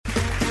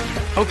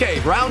Okay,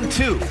 round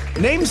 2.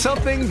 Name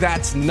something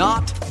that's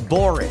not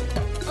boring.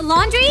 A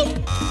laundry?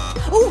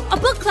 Ooh, a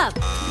book club.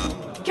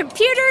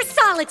 Computer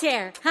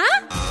solitaire,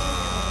 huh?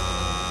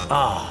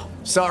 Ah,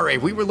 sorry,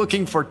 we were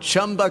looking for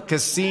Chumba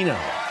Casino.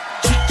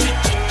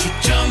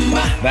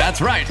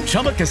 That's right,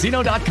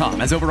 ChumbaCasino.com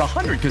has over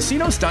 100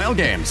 casino-style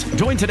games.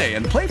 Join today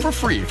and play for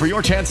free for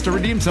your chance to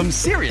redeem some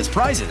serious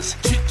prizes.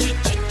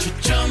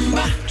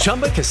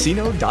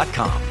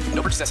 ChumbaCasino.com.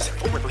 No purchase necessary.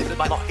 Void where prohibited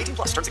by law. 18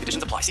 plus. Terms and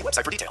conditions apply. See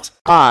website for details.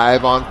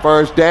 5 on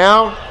first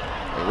down.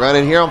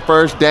 Running here on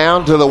first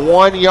down to the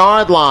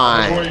 1-yard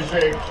line.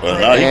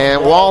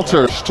 And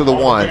Walters to the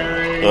 1.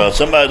 Well,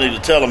 somebody need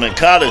to tell him in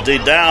college they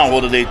down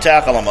whether they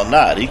tackle him or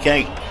not. He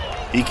can't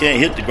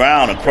hit the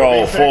ground and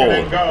crawl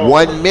forward.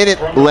 1 minute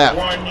left.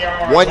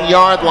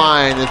 1-yard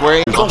line is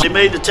where They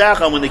made the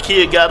tackle when the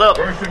kid got up.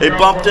 They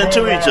bumped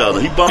into each other.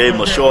 He gave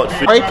him a short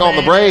break on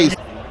the Braves.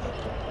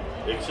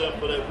 Except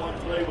for that one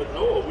play with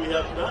Noah, we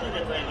haven't done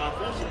anything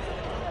offensively.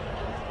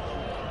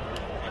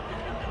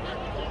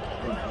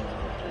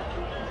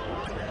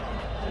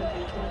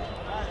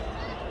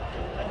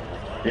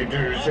 Here to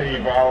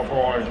receive all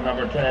fours,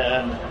 number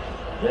 10,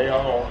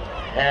 Dale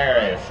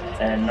Harris,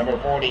 and number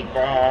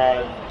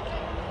 45,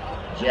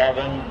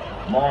 Javon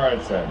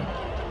Morrison.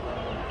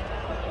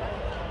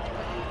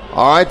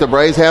 All right, the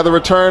Braves have the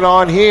return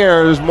on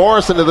here. There's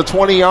Morrison to the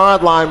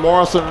 20-yard line.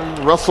 Morrison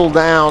wrestled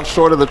down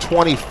short of the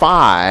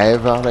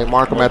 25. They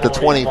mark him at the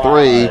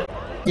 23.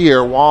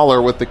 Here,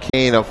 Waller with the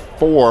gain of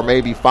 4,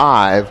 maybe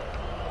 5,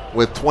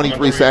 with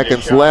 23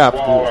 seconds left.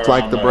 Looks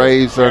like the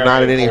Braves are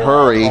not in any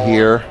hurry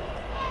here.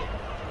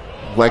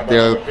 Like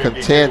they're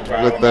content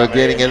with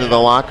getting into the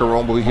locker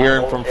room. We're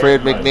hearing from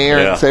Fred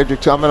McNair and Cedric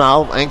Tillman.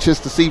 I'm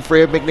anxious to see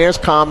Fred McNair's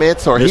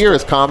comments or hear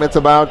his comments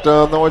about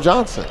Noah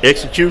Johnson.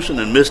 Execution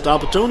and missed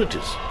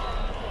opportunities.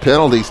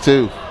 Penalties,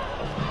 too.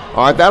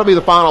 All right, that'll be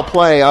the final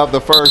play of the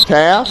first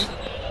half.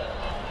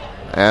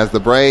 As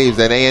the Braves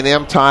and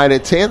A&M tied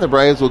at 10, the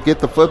Braves will get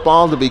the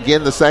football to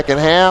begin the second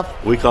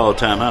half. We call a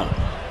timeout.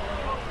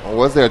 Or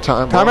was there a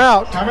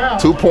timeout? Timeout.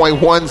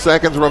 2.1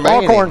 seconds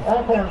remaining. Alcorn,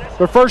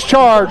 the first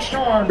charge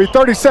will be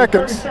 30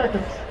 seconds.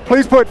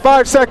 Please put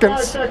 5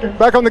 seconds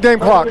back on the game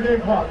clock.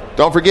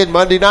 Don't forget,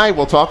 Monday night,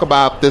 we'll talk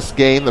about this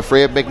game, the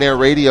Fred McNair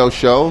Radio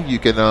Show. You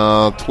can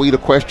tweet a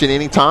question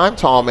anytime,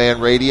 Tall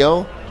Man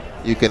Radio.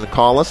 You can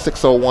call us,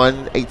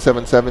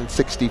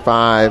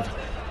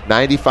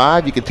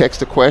 601-877-6595. You can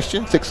text a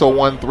question,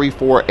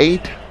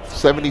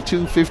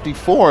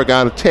 601-348-7254.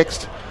 Got a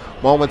text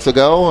moments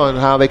ago on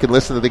how they can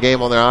listen to the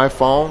game on their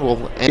iPhone.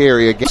 We'll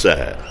carry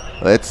again.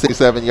 Let's see,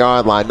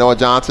 7-yard line. Noah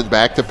Johnson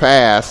back to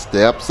pass.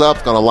 Steps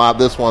up. Going to lob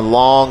this one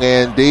long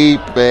and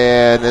deep.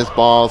 And this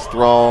ball's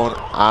thrown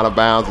out of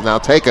bounds. And now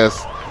take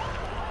us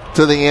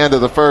to the end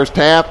of the first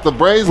half. The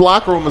Braves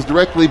locker room is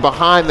directly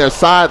behind their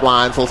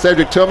sideline. So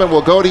Cedric Tillman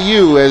will go to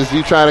you as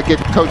you try to get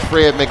Coach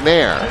Fred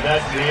McNair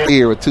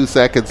here with 2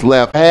 seconds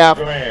left. Half.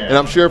 And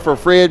I'm sure for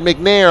Fred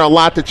McNair, a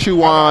lot to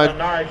chew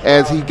on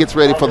as he gets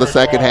ready for the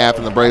second half,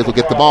 and the Braves will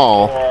get the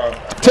ball.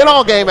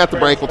 10-all game at the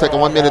break. We'll take a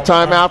 1-minute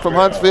timeout from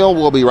Huntsville.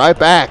 We'll be right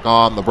back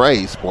on the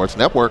Braves Sports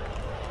Network.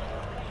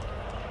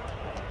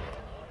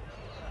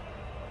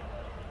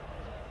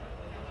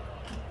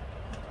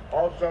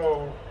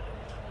 Also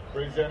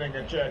presenting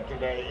a check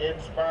today,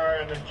 Inspire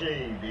and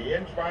Achieve. The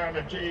Inspire and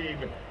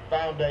Achieve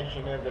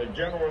Foundation is a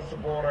general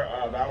supporter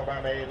of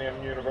Alabama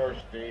A&M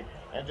University,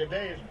 and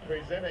today is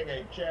presenting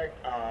a check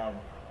of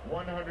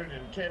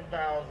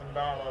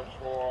 $110,000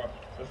 for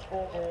the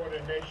scoreboard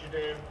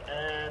initiative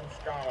and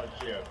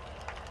scholarship.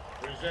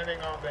 Presenting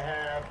on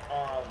behalf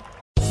of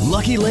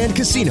Lucky Land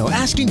Casino,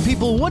 asking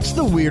people, what's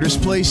the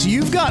weirdest place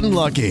you've gotten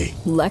lucky?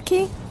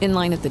 Lucky? In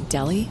line at the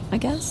deli, I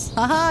guess?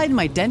 Aha, in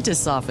my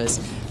dentist's office.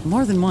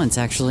 More than once,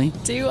 actually.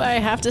 Do I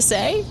have to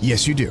say?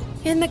 Yes, you do.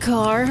 In the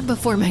car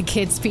before my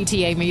kids'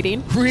 PTA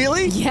meeting.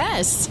 Really?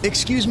 Yes.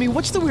 Excuse me,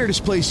 what's the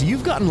weirdest place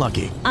you've gotten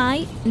lucky?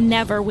 I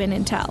never win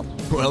and tell.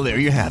 Well, there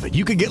you have it.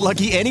 You can get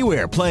lucky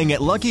anywhere, playing at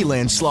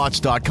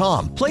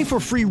LuckyLandSlots.com. Play for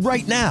free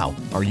right now.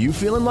 Are you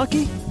feeling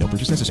lucky? No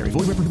purchase necessary.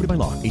 Void where prohibited by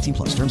law. 18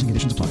 plus. Terms and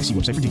conditions apply. See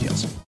website for details.